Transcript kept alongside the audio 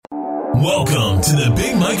Welcome to the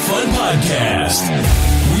Big Mike Fund Podcast,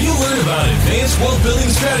 where you learn about advanced wealth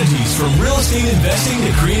building strategies from real estate investing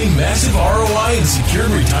to creating massive ROI and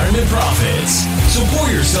secured retirement profits. So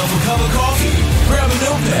pour yourself a cup of coffee, grab a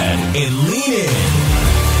notepad, and lean in.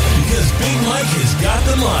 Because Big Mike has got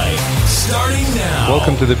the mic, starting now.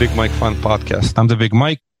 Welcome to the Big Mike Fund Podcast. I'm the Big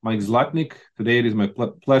Mike. Mike Zlatnik. Today it is my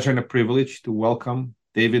pleasure and a privilege to welcome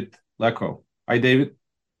David Lecko. Hi, David.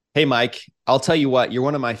 Hey, Mike, I'll tell you what, you're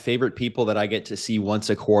one of my favorite people that I get to see once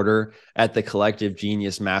a quarter at the Collective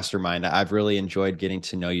Genius Mastermind. I've really enjoyed getting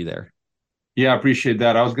to know you there. Yeah, I appreciate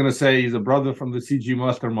that. I was going to say he's a brother from the CG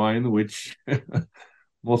Mastermind, which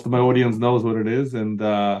most of my audience knows what it is. And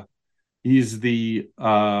he's the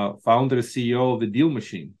founder and CEO of the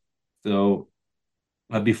DealMachine. So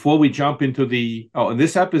before we jump into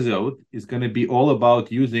this episode is going to be all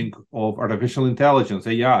about using of artificial intelligence,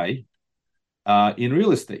 AI, in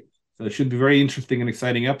real estate. So it should be a very interesting and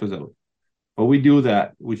exciting episode. But we do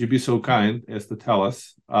that. Would you be so kind as to tell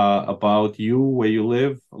us about you, where you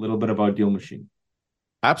live, a little bit about DealMachine?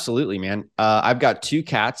 Absolutely, man. I've got 2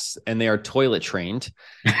 cats and they are toilet trained.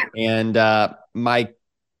 And my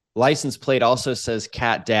license plate also says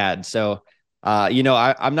cat dad. So,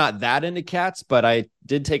 I'm not that into cats, but I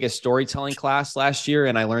did take a storytelling class last year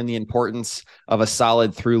and I learned the importance of a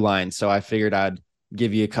solid through line. So I figured I'd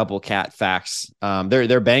give you a couple cat facts.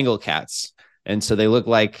 They're Bengal cats. And so they look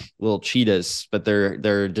like little cheetahs, but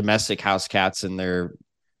they're domestic house cats and they're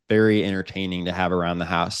very entertaining to have around the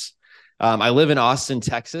house. I live in Austin,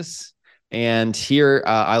 Texas. And here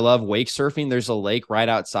I love wake surfing. There's a lake right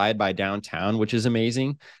outside by downtown, which is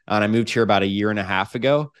amazing. And I moved here about a year and a half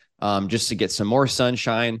ago just to get some more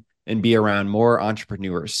sunshine and be around more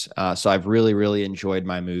entrepreneurs. So I've really, really enjoyed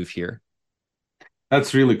my move here.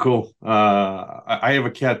 That's really cool. I have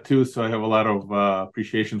a cat too, so I have a lot of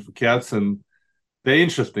appreciation for cats, and they're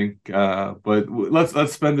interesting. But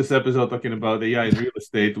let's spend this episode talking about AI in real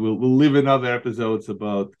estate. We'll leave in other episodes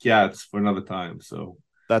about cats for another time. So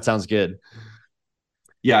that sounds good.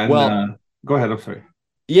 Yeah. And, go ahead. I'm sorry.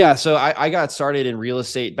 Yeah. So I got started in real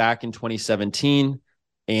estate back in 2017,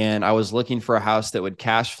 and I was looking for a house that would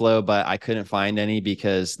cash flow, but I couldn't find any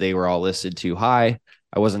because they were all listed too high.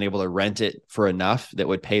 I wasn't able to rent it for enough that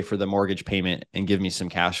would pay for the mortgage payment and give me some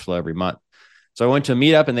cash flow every month. So I went to a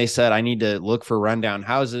meetup and they said, I need to look for rundown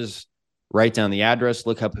houses, write down the address,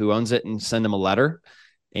 look up who owns it and send them a letter.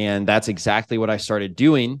 And that's exactly what I started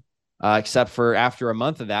doing. Except for after a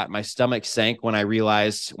month of that, my stomach sank when I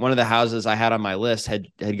realized one of the houses I had on my list had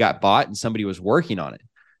got bought and somebody was working on it.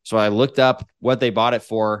 So I looked up what they bought it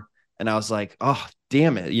for and I was like, oh,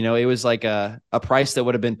 damn it. It was like a price that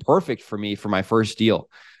would have been perfect for me for my first deal.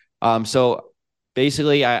 So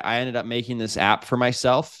basically I ended up making this app for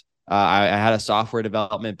myself. I had a software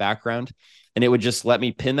development background and it would just let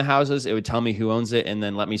me pin the houses. It would tell me who owns it and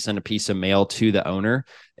then let me send a piece of mail to the owner.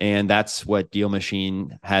 And that's what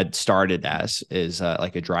DealMachine had started as, is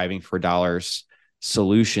like a driving for dollars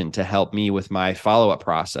solution to help me with my follow-up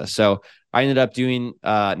process. So I ended up doing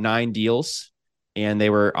 9 deals. And they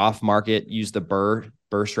were off market, use the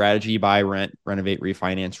BRRRR strategy, buy, rent, renovate,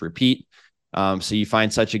 refinance, repeat. So you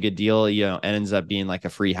find such a good deal, it ends up being like a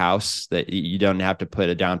free house that you don't have to put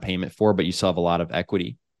a down payment for, but you still have a lot of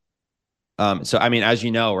equity. So, I mean, as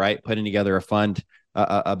you know, right, putting together a fund,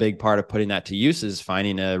 a big part of putting that to use is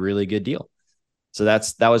finding a really good deal. So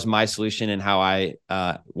that was my solution and how I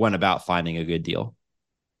went about finding a good deal.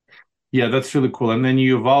 Yeah, that's really cool. And then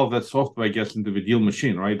you evolve that software, I guess, into the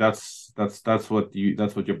DealMachine, right? That's what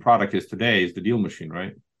your product is today, is the DealMachine,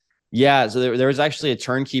 right? Yeah. So there was actually a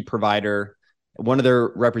turnkey provider. One of their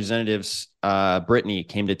representatives, Brittany,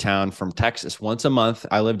 came to town from Texas once a month.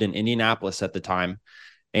 I lived in Indianapolis at the time,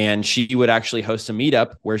 and she would actually host a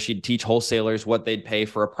meetup where she'd teach wholesalers what they'd pay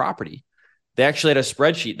for a property. They actually had a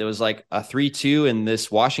spreadsheet that was like a 3-2 in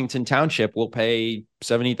this Washington township will pay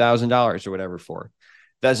 $70,000 or whatever for.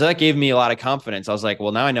 So that gave me a lot of confidence. I was like,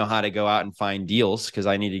 well, now I know how to go out and find deals because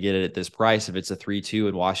I need to get it at this price if it's a 3-2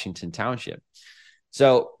 in Washington Township.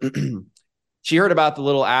 So she heard about the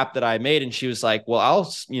little app that I made and she was like, well, I'll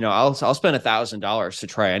spend $1,000 to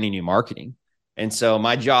try any new marketing. And so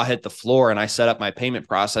my jaw hit the floor and I set up my payment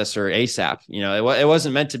processor ASAP. It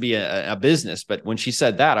wasn't meant to be a business, but when she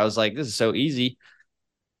said that, I was like, this is so easy.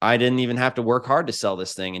 I didn't even have to work hard to sell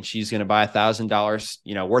this thing. And she's going to buy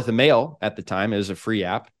 $1,000, worth of mail at the time. It was a free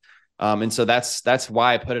app. And so that's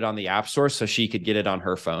why I put it on the App Store so she could get it on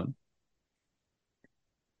her phone.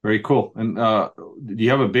 Very cool. And do you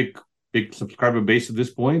have a big subscriber base at this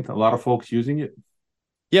point? A lot of folks using it?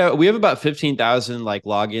 Yeah, we have about 15,000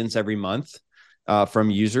 logins every month from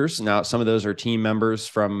users. Now, some of those are team members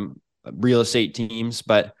from real estate teams,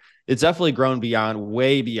 but it's definitely grown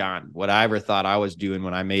way beyond what I ever thought I was doing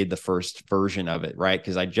when I made the first version of it, right?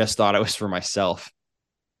 Because I just thought it was for myself.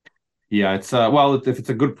 Yeah, it's well, if it's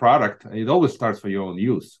a good product, it always starts for your own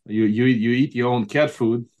use. You eat your own cat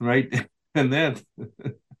food, right? and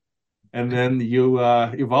then you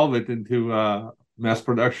evolve it into mass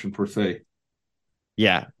production per se.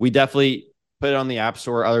 Yeah, we definitely put it on the App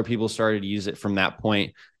Store. Other people started to use it from that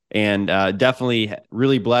point, and definitely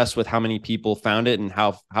really blessed with how many people found it and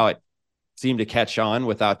how it seemed to catch on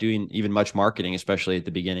without doing even much marketing, especially at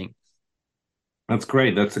the beginning. That's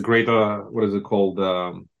great. That's a great what is it called?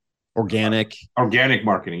 Organic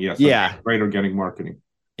marketing. Yes. Yeah. Great organic marketing.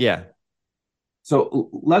 Yeah. So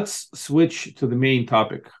let's switch to the main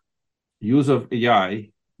topic: use of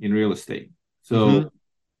AI in real estate. So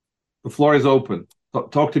the floor is open.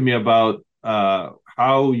 Talk to me about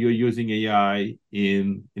how you're using AI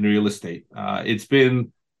in real estate. It's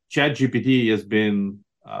been ChatGPT has been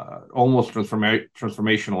almost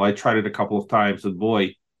transformational. I tried it a couple of times, and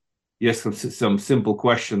boy, yes, some simple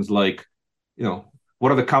questions like,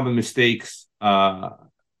 what are the common mistakes a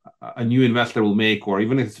new investor will make, or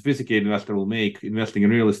even a sophisticated investor will make investing in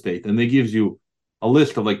real estate, and it gives you a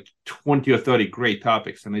list of like 20 or 30 great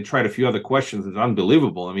topics. And I tried a few other questions. It's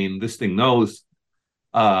unbelievable. I mean, this thing knows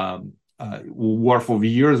worth of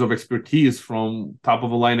years of expertise from top of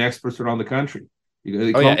the line experts around the country.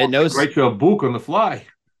 It knows. Write you a book on the fly.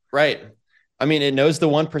 Right. I mean, it knows the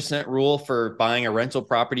 1% rule for buying a rental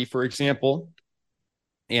property, for example,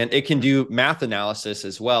 and it can do math analysis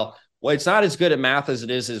as well. Well, it's not as good at math as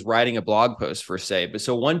it is writing a blog post, per se. But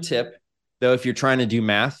so one tip, though, if you're trying to do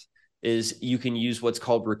math, is you can use what's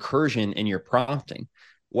called recursion in your prompting.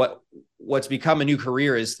 What's become a new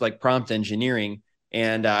career is like prompt engineering.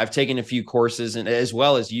 And I've taken a few courses and as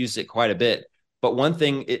well as used it quite a bit. But one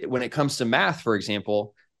thing when it comes to math, for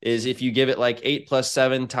example, is if you give it like 8 plus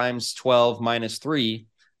 7 times 12 minus 3,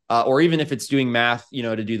 or even if it's doing math,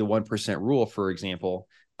 to do the 1% rule, for example,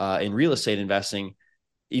 in real estate investing,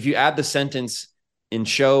 if you add the sentence and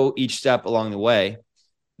show each step along the way,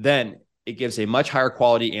 then it gives a much higher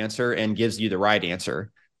quality answer and gives you the right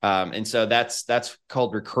answer. And so that's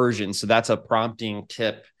called recursion. So that's a prompting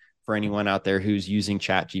tip for anyone out there who's using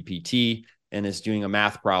ChatGPT and is doing a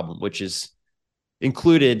math problem, which is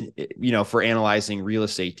included, for analyzing real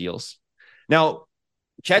estate deals. Now,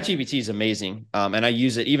 ChatGPT is amazing. And I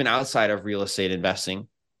use it even outside of real estate investing.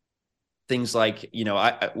 Things like,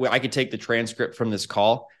 I could take the transcript from this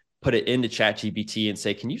call, put it into ChatGPT and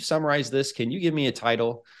say, can you summarize this? Can you give me a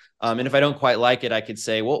title? And if I don't quite like it, I could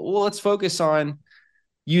say, well, let's focus on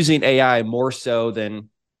using AI more so than,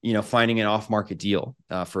 finding an off-market deal,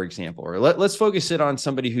 for example, or let's focus it on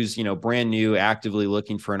somebody who's, brand new, actively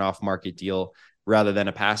looking for an off-market deal rather than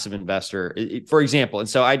a passive investor, for example. And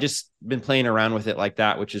so I just been playing around with it like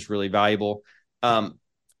that, which is really valuable.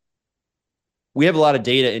 We have a lot of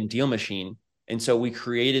data in DealMachine. And so we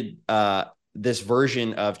created this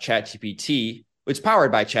version of ChatGPT. It's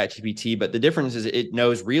powered by ChatGPT, but the difference is it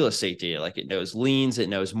knows real estate data. Like it knows liens, it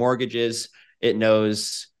knows mortgages, it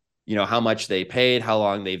knows, how much they paid, how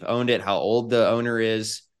long they've owned it, how old the owner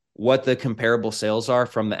is, what the comparable sales are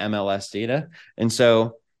from the MLS data. And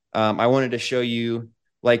so I wanted to show you,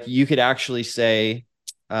 like, you could actually say,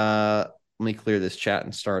 let me clear this chat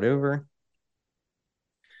and start over.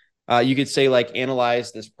 You could say, like,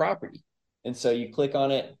 analyze this property. And so you click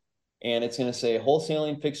on it and it's going to say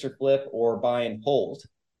wholesaling, fix or flip, or buy and hold.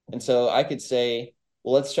 And so I could say,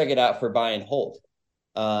 well, let's check it out for buy and hold.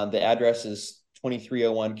 The address is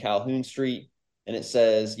 2301 Calhoun Street. And it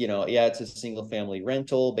says, it's a single family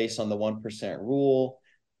rental based on the 1% rule.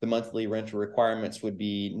 The monthly rental requirements would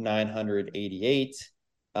be $988,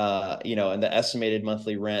 and the estimated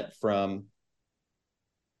monthly rent from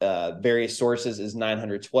various sources is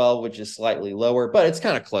 $912, which is slightly lower, but it's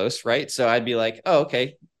kind of close, right? So I'd be like, oh,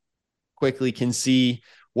 okay, quickly can see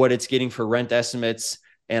what it's getting for rent estimates.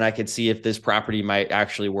 And I could see if this property might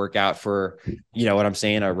actually work out for, what I'm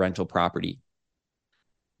saying, a rental property.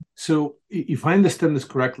 So if I understand this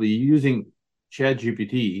correctly, you're using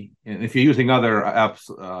ChatGPT, and if you're using other apps,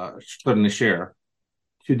 certainly share,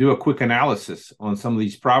 to do a quick analysis on some of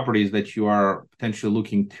these properties that you are potentially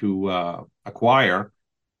looking to acquire.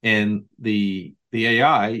 And the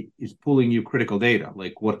AI is pulling you critical data,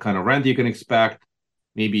 like what kind of rent you can expect,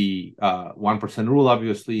 maybe 1% rule,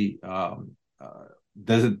 obviously.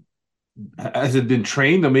 Has it been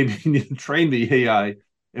trained, or maybe you need to train the AI,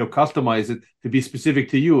 customize it to be specific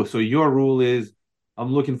to you. So your rule is,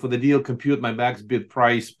 I'm looking for the deal, compute my max bid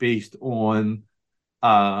price based on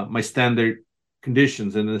my standard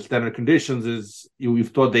conditions. And the standard conditions is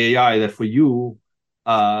you've taught the AI that for you,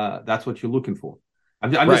 that's what you're looking for.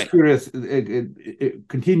 I'm just curious.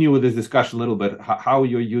 Continue with this discussion a little bit. How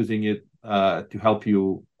you're using it to help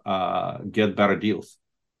you get better deals.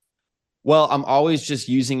 Well, I'm always just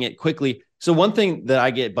using it quickly. So one thing that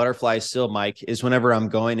I get butterflies still, Mike, is whenever I'm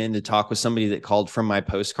going in to talk with somebody that called from my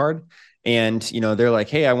postcard, and they're like,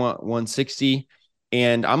 "Hey, I want 160,"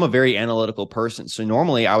 and I'm a very analytical person. So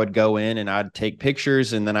normally I would go in and I'd take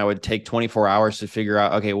pictures, and then I would take 24 hours to figure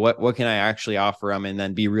out, okay, what can I actually offer them, and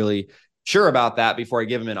then be really sure about that before I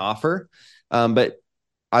give them an offer. But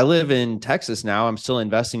I live in Texas now. I'm still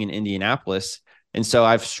investing in Indianapolis, and so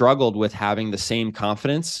I've struggled with having the same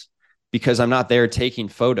confidence because I'm not there taking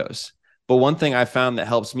photos. But one thing I found that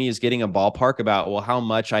helps me is getting a ballpark about, well, how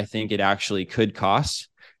much I think it actually could cost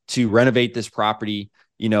to renovate this property,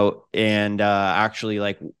 and actually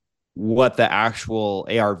like what the actual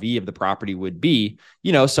ARV of the property would be,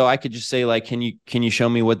 so I could just say like, can you show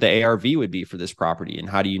me what the ARV would be for this property? And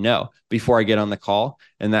how do you know before I get on the call?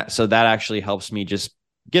 And that actually helps me just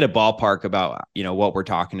get a ballpark about, what we're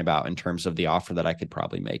talking about in terms of the offer that I could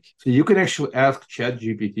probably make. So you can actually ask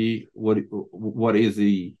ChatGPT what is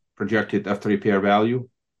the projected after repair value.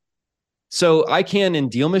 So I can in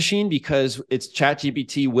DealMachine because it's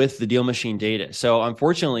ChatGPT with the DealMachine data. So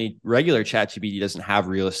unfortunately, regular ChatGPT doesn't have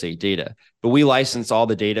real estate data, but we license all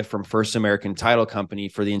the data from First American Title Company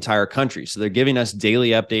for the entire country. So they're giving us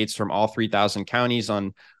daily updates from all 3,000 counties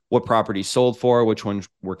on what properties sold for, which ones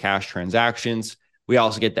were cash transactions. We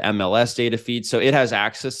also get the MLS data feed. So it has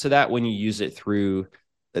access to that when you use it through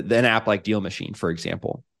an app like DealMachine, for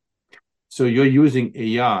example. So you're using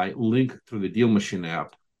AI linked through the DealMachine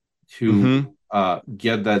app to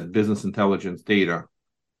get that business intelligence data.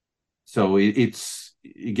 So it's,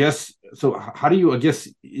 I guess, so how do you, I guess,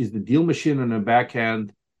 is the DealMachine on the back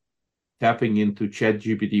end tapping into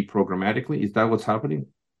ChatGPT programmatically? Is that what's happening?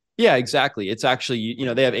 Yeah, exactly. It's actually,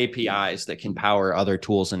 they have APIs that can power other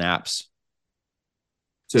tools and apps.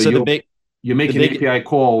 So you're making API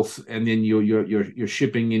calls, and then you're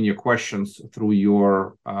shipping in your questions through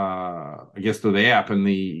your I guess through the app, and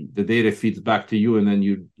the data feeds back to you, and then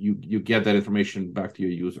you get that information back to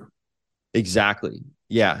your user. Exactly.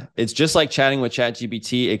 Yeah. It's just like chatting with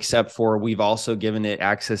ChatGPT, except for we've also given it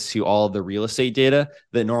access to all of the real estate data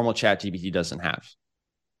that normal ChatGPT doesn't have.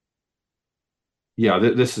 Yeah,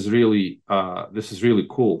 this is really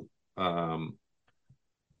cool.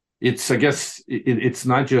 It's, I guess, it's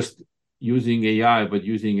not just using AI, but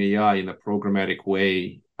using AI in a programmatic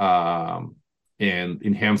way, and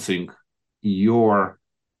enhancing your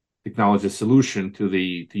technology solution to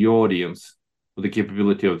the audience with the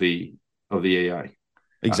capability of the AI.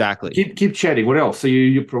 Exactly. Keep chatting. What else? So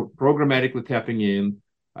you programmatically tapping in,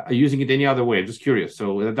 using it any other way? I'm just curious.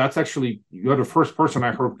 So that's actually, you're the first person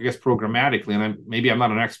I heard, I guess, programmatically, and maybe I'm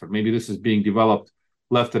not an expert. Maybe this is being developed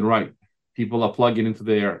left and right. People are plugging into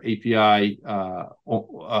their API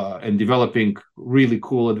and developing really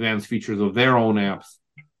cool advanced features of their own apps.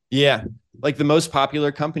 Yeah. Like the most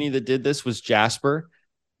popular company that did this was Jasper.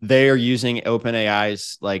 They are using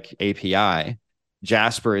OpenAI's like API.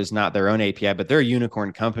 Jasper is not their own API, but they're a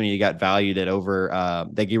unicorn company. They got valued at over,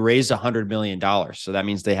 they raised $100 million. So that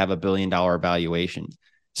means they have $1 billion valuation.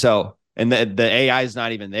 So, and the AI is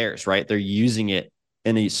not even theirs, right? They're using it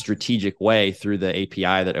in a strategic way through the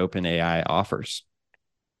API that OpenAI offers.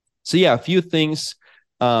 So yeah, a few things.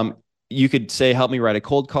 You could say, help me write a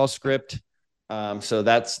cold call script. So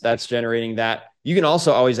that's generating that. You can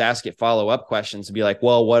also always ask it follow-up questions and be like,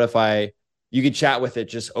 well, what if you could chat with it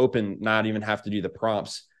just open, not even have to do the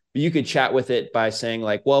prompts, but you could chat with it by saying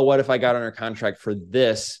like, well, what if I got under contract for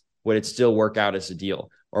this? Would it still work out as a deal?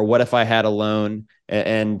 Or what if I had a loan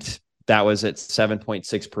and that was at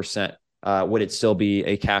 7.6%? Would it still be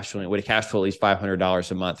a cash flow? Would it cash flow at least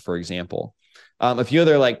 $500 a month, for example? A few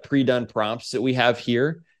other like pre-done prompts that we have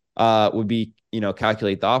here would be,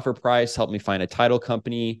 calculate the offer price, help me find a title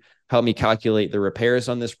company, help me calculate the repairs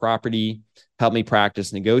on this property, help me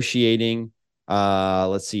practice negotiating.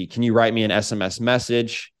 Let's see, can you write me an SMS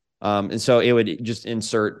message? And so it would just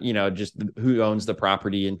insert, just who owns the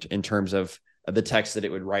property in terms of the text that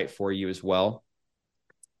it would write for you as well.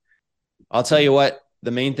 I'll tell you what,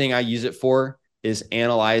 the main thing I use it for is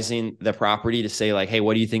analyzing the property to say like, hey,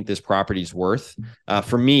 what do you think this property's worth?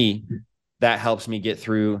 For me, that helps me get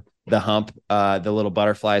through the hump, the little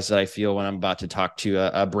butterflies that I feel when I'm about to talk to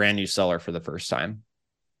a brand new seller for the first time.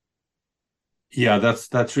 Yeah,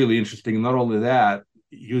 that's really interesting. Not only that,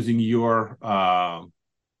 using your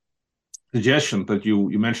suggestion that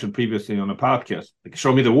you mentioned previously on a podcast, like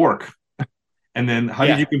show me the work, and then how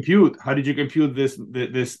did you compute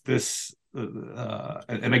this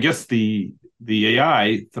and I guess the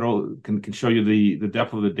AI can show you the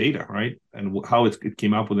depth of the data, right? And how it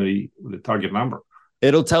came up with a target number.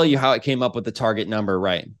 It'll tell you how it came up with the target number,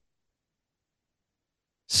 right?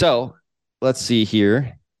 So let's see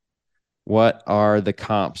here. What are the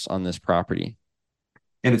comps on this property?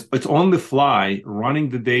 And it's on the fly, running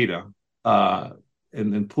the data, and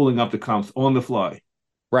then pulling up the comps on the fly.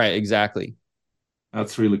 Right, exactly.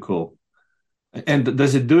 That's really cool. And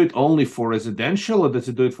does it do it only for residential, or does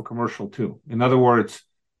it do it for commercial too? In other words,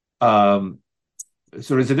 so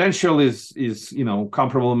residential is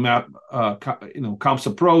comparable map, comps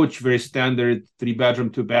approach, very standard,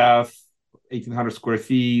 3-bedroom, 2-bath, 1,800 square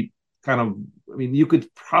feet. Kind of, I mean, you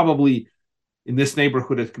could probably in this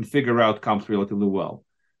neighborhood it can figure out comps relatively well.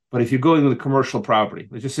 But if you go into the commercial property,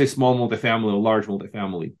 let's just say small multifamily or large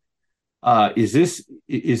multifamily, is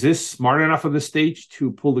this smart enough at this stage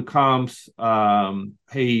to pull the comps?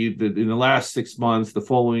 Hey, in the last 6 months, the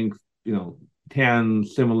following 10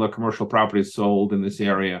 similar commercial properties sold in this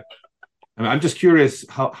area. I mean, I'm just curious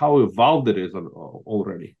how evolved it is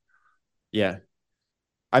already. Yeah,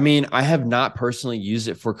 I mean, I have not personally used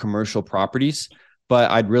it for commercial properties,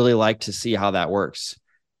 but I'd really like to see how that works.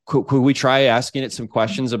 Could we try asking it some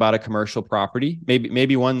questions about a commercial property?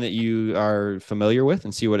 Maybe one that you are familiar with,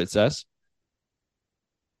 and see what it says.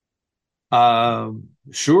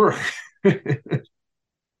 Sure. You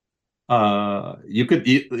could.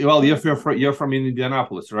 Well, you're from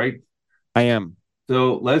Indianapolis, right? I am.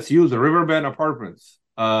 So let's use the Riverbend Apartments.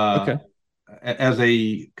 Okay. As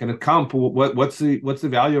a kind of comp. What's the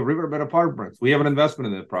value of Riverbend Apartments? We have an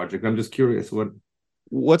investment in that project. I'm just curious.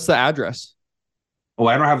 What's the address? Oh,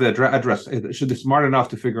 I don't have the address. It should be smart enough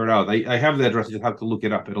to figure it out. I have the address. I just have to look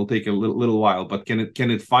it up. It'll take a little while. But can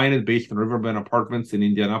it find it based on Riverbend Apartments in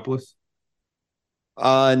Indianapolis?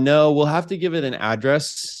 No, we'll have to give it an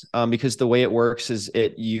address because the way it works is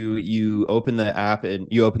you open the app and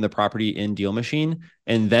you open the property in DealMachine,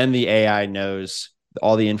 and then the AI knows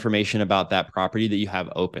all the information about that property that you have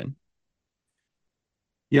open.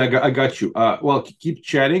 Yeah, I got you. Well, keep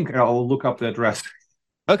chatting. I'll look up the address.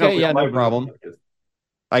 Okay, yeah, no problem.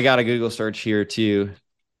 I got a Google search here too.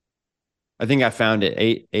 I think I found it,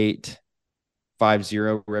 8850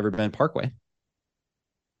 Riverbend Parkway.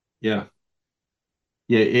 Yeah.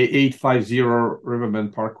 Yeah, 850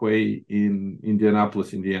 Riverbend Parkway in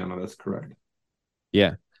Indianapolis, Indiana. That's correct.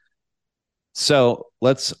 Yeah. So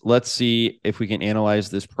let's see if we can analyze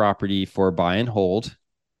this property for buy and hold.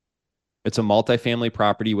 It's a multifamily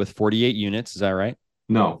property with 48 units. Is that right?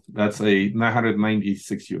 No, that's a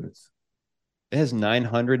 996 units. It has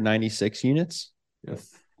 996 units? Yes.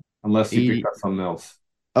 Unless you picked up something else.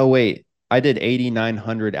 Oh, wait. I did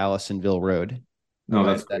 8900 Allisonville Road. No,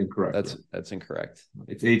 that's incorrect. That's incorrect.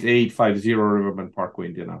 It's 8850 Riverbend Parkway,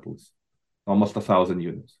 Indianapolis. Almost 1,000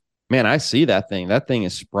 units. Man, I see that thing. That thing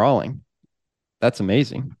is sprawling. That's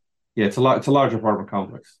amazing. Yeah, it's a large apartment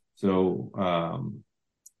complex. So,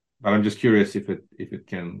 but I'm just curious if it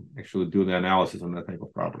can actually do the analysis on that type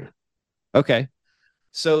of property. Okay.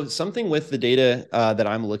 So something with the data that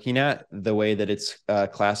I'm looking at, the way that it's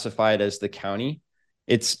classified as the county,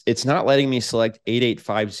 it's not letting me select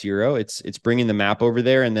 8850. It's bringing the map over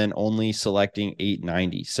there and then only selecting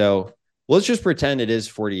 890. So let's just pretend it is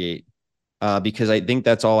 48 because I think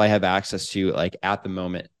that's all I have access to like at the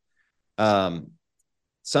moment.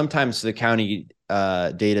 Sometimes the county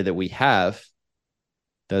data that we have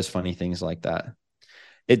does funny things like that.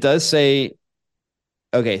 It does say,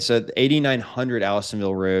 okay, so 8900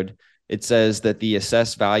 Allisonville Road, it says that the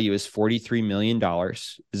assessed value is $43 million.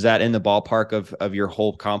 Is that in the ballpark of your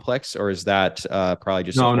whole complex, or is that probably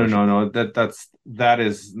just no? That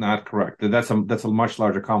is not correct. That's a much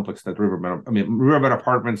larger complex that Riverbend. I mean, Riverbend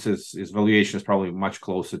Apartments is valuation is probably much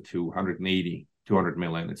closer to 180, 200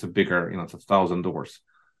 million. It's a bigger, it's 1,000 doors.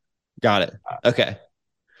 Got it. Okay.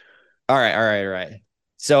 All right.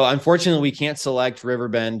 So unfortunately, we can't select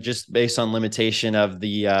Riverbend just based on limitation of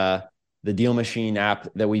the DealMachine app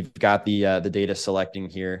that we've got the data selecting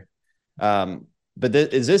here. But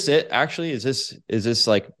is this it? Actually, is this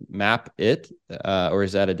like map it, or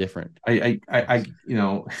is that a different? I'm not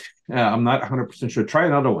 100% sure. Try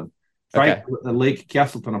another one. Try the Lake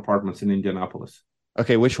Castleton Apartments in Indianapolis.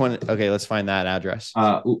 Okay, which one? Okay, let's find that address.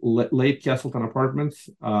 Lake Castleton Apartments.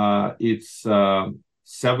 It's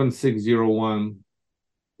 7601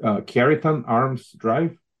 Carrollton Arms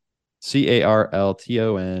Drive.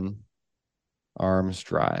 Carlton Arms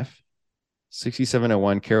Drive.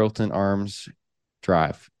 6701 Carrollton Arms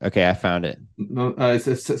Drive. Okay, I found it. No,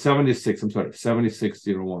 it's 76. I'm sorry,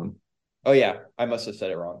 7601. Oh yeah, I must have said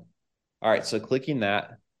it wrong. All right, so clicking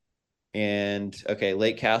that, And okay,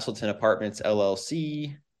 Lake Castleton Apartments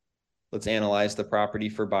LLC. Let's analyze the property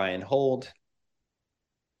for buy and hold.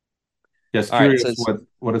 Just All right, curious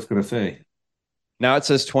what it's going to say. Now it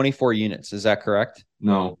says 24 units. Is that correct?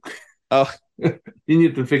 No. Oh, you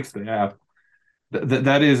need to fix the app.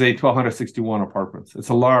 That is a 1,261 apartments. It's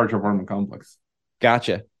a large apartment complex.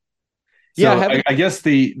 gotcha. So Yeah, I guess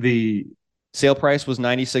the sale price was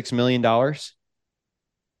 $96 million.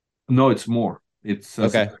 No, it's more. It's Okay.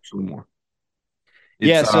 substantially more.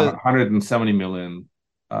 Yeah, It's so 170 million.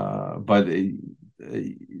 But I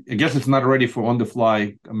guess it's not ready for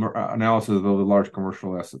on-the-fly analysis of the large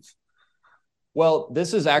commercial assets. well,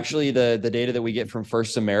 this is actually the data that we get from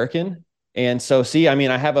First American. And so, see, I mean,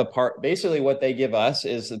 I have a part. Basically, what they give us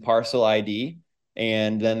is the parcel ID,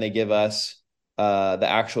 and then they give us the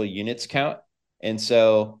actual units count. And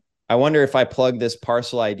so, I wonder if I plug this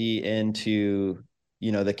parcel ID into,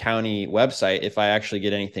 the county website, if I actually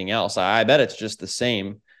get anything else. I bet it's just the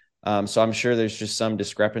same. So I'm sure there's just some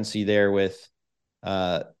discrepancy there with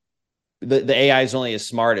the AI is only as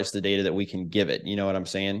smart as the data that we can give it. You know what I'm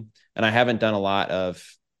saying? And I haven't done a lot of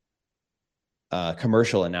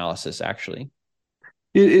commercial analysis, actually.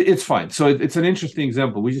 It's fine. So it's an interesting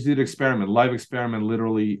example. We just did an experiment, live experiment,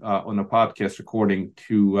 literally on a podcast recording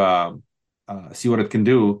to see what it can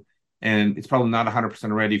do. And it's probably not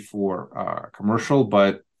 100% ready for commercial,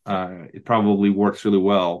 but it probably works really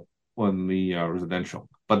well on the residential.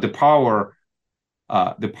 But the power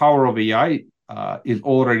of AI is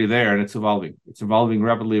already there, and it's evolving. It's evolving,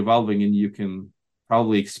 rapidly evolving, and you can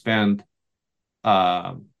probably expand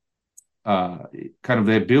kind of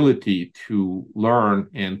the ability to learn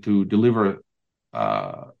and to deliver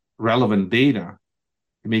relevant data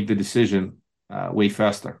to make the decision way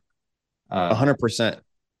faster. 100%.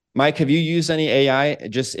 Mike, have you used any AI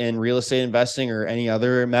just in real estate investing or any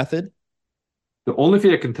other method? The only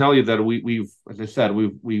thing I can tell you that we've, as I said,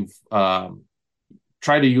 we've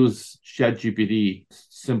tried to use ChatGPT,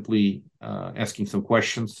 simply asking some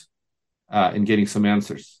questions and getting some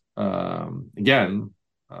answers. Again,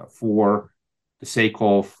 for the sake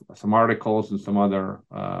of some articles and some other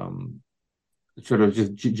sort of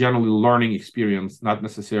just generally learning experience, not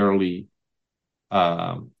necessarily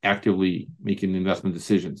actively making investment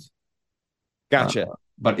decisions. Gotcha.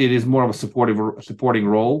 But it is more of a supporting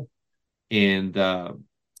role. And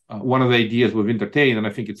one of the ideas we've entertained, and I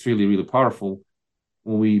think it's really, really powerful,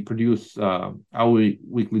 when we produce our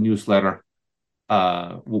weekly newsletter,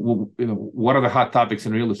 what are the hot topics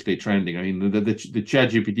in real estate trending? I mean, the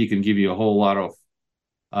ChatGPT can give you a whole lot of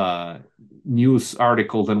news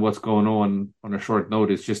articles and what's going on a short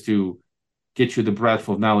notice, just to get you the breadth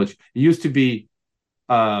of knowledge. It used to be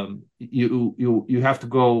you have to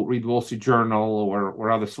go read Wall Street Journal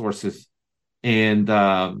or other sources, and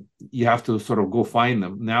you have to sort of go find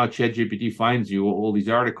them. Now ChatGPT finds you all these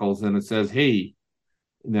articles, and it says, hey,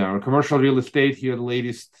 commercial real estate, here are the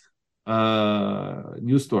latest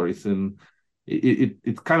news stories, and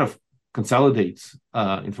it kind of consolidates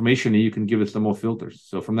information, and you can give it some more filters.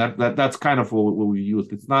 So from that's kind of what we use.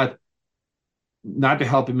 It's not to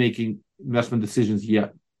help in making investment decisions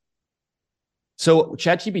yet. So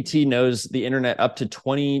ChatGPT knows the internet up to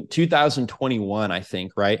 2021, I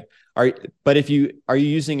think, right? Are you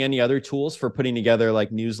using any other tools for putting together like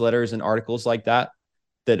newsletters and articles like that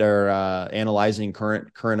are analyzing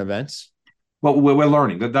current events? Well, we're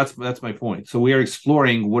learning. That's my point. So we are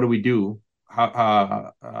exploring, what do we do,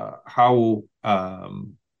 how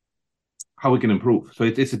we can improve. So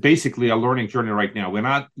it's basically a learning journey right now. We're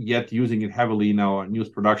not yet using it heavily in our news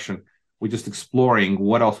production. We're just exploring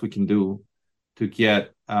what else we can do to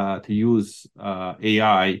get to use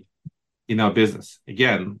AI in our business.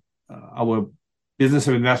 Again, our business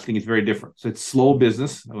of investing is very different. So it's slow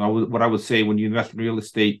business. What I would say, when you invest in real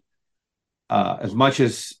estate, as much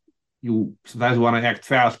as you sometimes want to act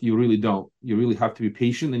fast, you really don't. You really have to be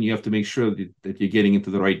patient, and you have to make sure that you're getting into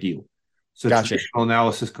the right deal. So Gotcha. Traditional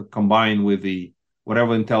analysis combined with the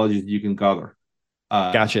whatever intelligence you can gather.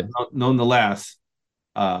 Gotcha. Nonetheless,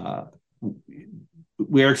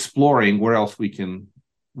 we're exploring where else we can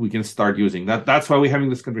start using that. That's why we're having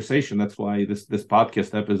this conversation. That's why this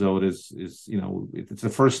podcast episode is it's the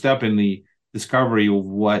first step in the discovery of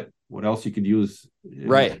what else you could use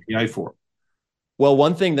AI for. Well,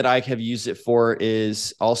 one thing that I have used it for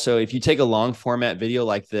is also, if you take a long format video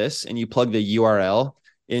like this and you plug the URL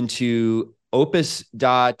into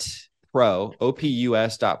opus.pro,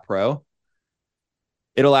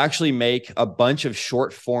 it'll actually make a bunch of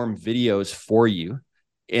short form videos for you.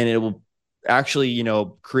 And it will actually,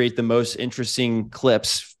 create the most interesting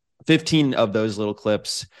clips, 15 of those little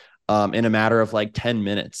clips in a matter of like 10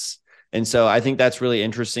 minutes. And so I think that's really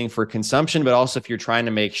interesting for consumption, but also if you're trying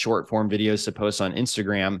to make short form videos to post on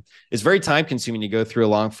Instagram, it's very time consuming to go through a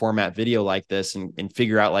long format video like this and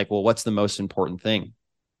figure out like, well, what's the most important thing?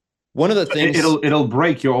 One of the things it'll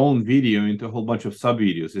break your own video into a whole bunch of sub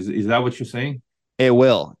videos. Is that what you're saying? It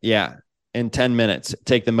will. Yeah. In 10 minutes,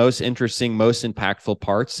 take the most interesting, most impactful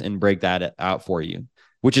parts and break that out for you,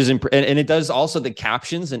 which is, and it does also the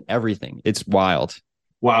captions and everything. It's wild.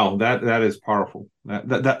 Wow. That is powerful.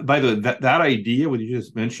 That by the way, that idea, what you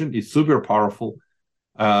just mentioned is super powerful.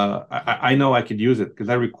 I know I could use it because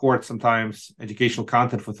I record sometimes educational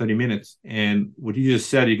content for 30 minutes. And what you just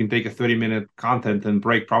said, you can take a 30-minute content and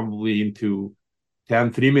break probably into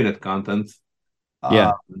 10 3-minute content.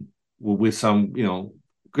 With some,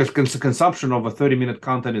 because consumption of a 30-minute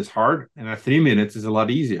content is hard and at 3 minutes is a lot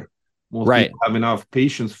easier. Most people have enough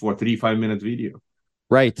patience for a 3-5-minute video.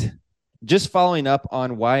 Right. Just following up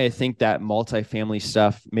on why I think that multifamily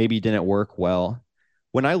stuff maybe didn't work well.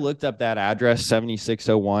 When I looked up that address,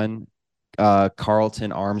 7601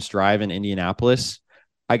 Carlton Arms Drive in Indianapolis,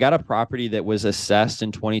 I got a property that was assessed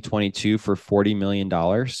in 2022 for $40 million,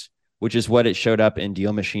 which is what it showed up in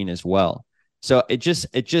DealMachine as well. So it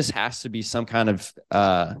just has to be some kind of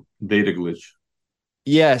data glitch.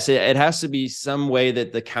 Yes, it has to be some way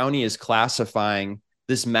that the county is classifying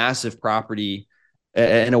this massive property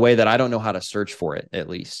in a way that I don't know how to search for it, at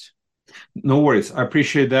least. No worries. I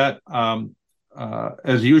appreciate that.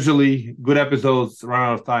 As usually, good episodes run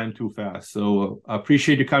out of time too fast. So I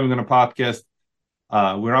appreciate you coming on a podcast.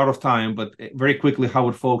 We're out of time, but very quickly, how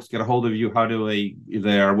would folks get a hold of you? How do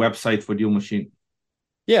their website for DealMachine?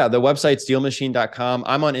 Yeah, the website's dealmachine.com.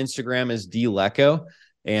 I'm on Instagram as Lecko,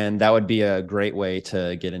 and that would be a great way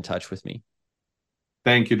to get in touch with me.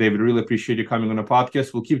 Thank you, David. Really appreciate you coming on the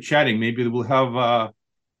podcast. We'll keep chatting. Maybe we'll have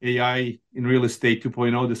AI in real estate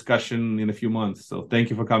 2.0 discussion in a few months. So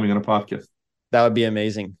thank you for coming on the podcast. That would be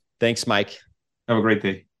amazing. Thanks, Mike. Have a great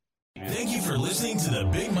day. Thank you for listening to the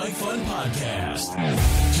Big Mike Fund Podcast.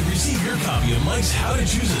 To receive your copy of Mike's How to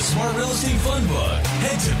Choose a Smart Real Estate Fund book,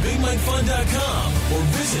 head to BigMikeFund.com or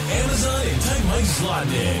visit Amazon and type Mike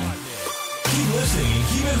Zlotnick. Keep listening and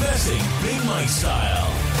keep investing Big Mike style.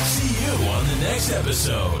 See you on the next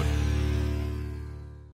episode.